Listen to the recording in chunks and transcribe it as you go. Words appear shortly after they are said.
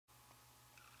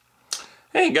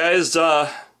Hey guys, got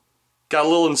a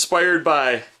little inspired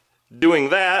by doing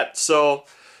that, so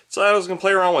I was gonna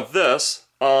play around with this.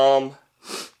 I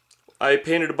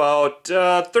painted about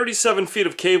 37 feet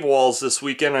of cave walls this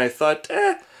weekend, and I thought,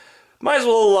 might as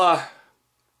well,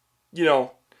 you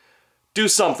know, do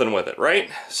something with it,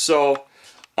 right? So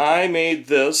I made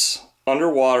this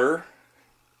underwater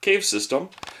cave system.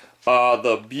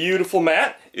 The beautiful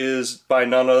mat is by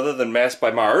none other than Masked by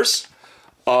Mars.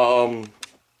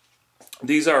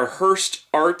 These are Hearst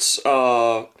Arts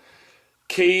water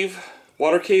cave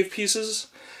pieces,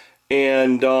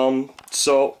 and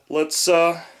so let's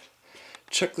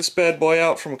check this bad boy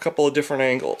out from a couple of different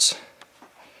angles.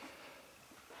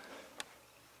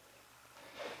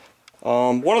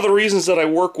 One of the reasons that I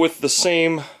work with the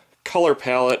same color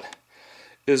palette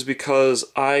is because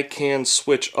I can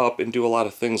switch up and do a lot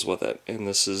of things with it, and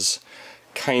this is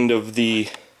kind of the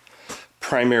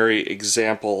primary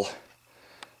example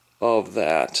of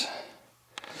that.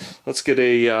 Let's get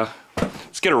a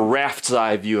raft's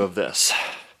eye view of this.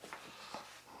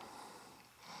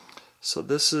 So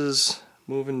this is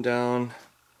moving down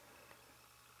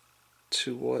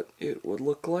to what it would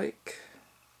look like,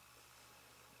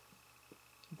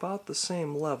 about the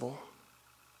same level.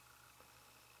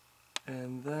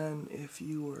 And then if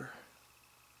you were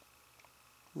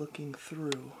looking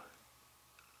through,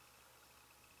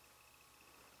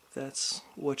 that's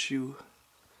what you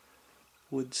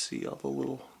would see, all the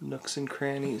little nooks and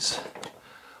crannies.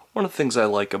 One of the things I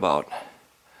like about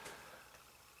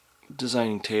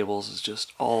designing tables is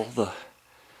just all the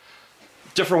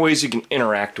different ways you can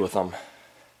interact with them.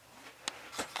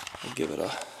 I'll give it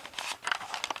a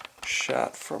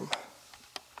shot from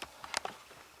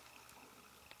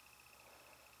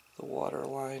the water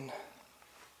line.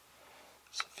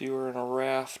 So if you were in a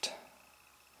raft,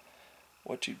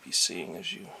 what you'd be seeing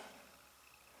as you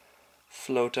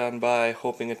float on by,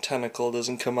 hoping a tentacle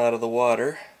doesn't come out of the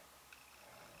water.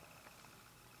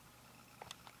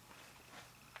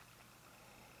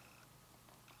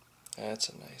 That's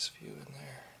a nice view in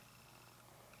there.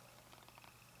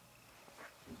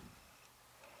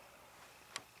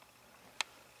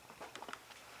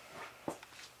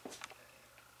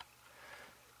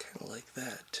 Kind of like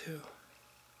that too.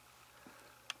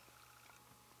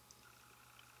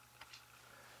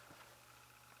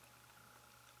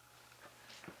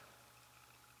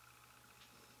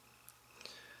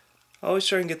 Always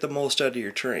try and get the most out of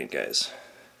your terrain, guys.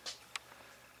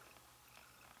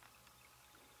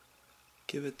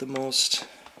 Give it the most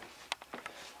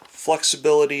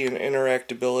flexibility and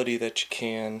interactability that you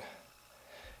can.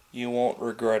 You won't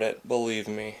regret it, believe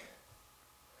me.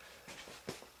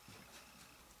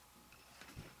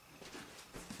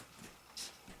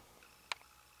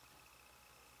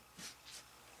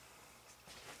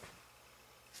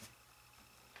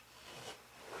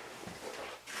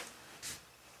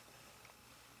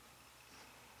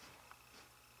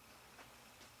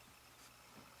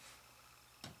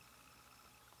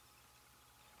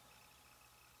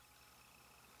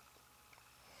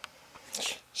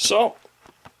 So,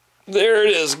 there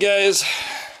it is, guys.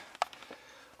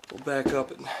 We'll back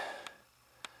up and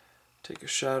take a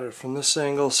shot at it from this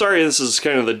angle. Sorry, this is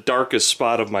kind of the darkest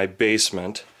spot of my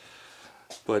basement.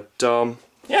 But,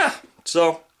 yeah.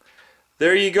 So,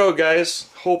 there you go, guys.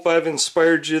 Hope I've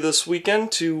inspired you this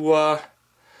weekend to,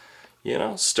 you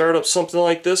know, start up something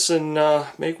like this and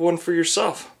make one for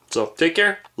yourself. So, take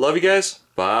care. Love you guys.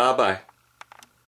 Bye-bye.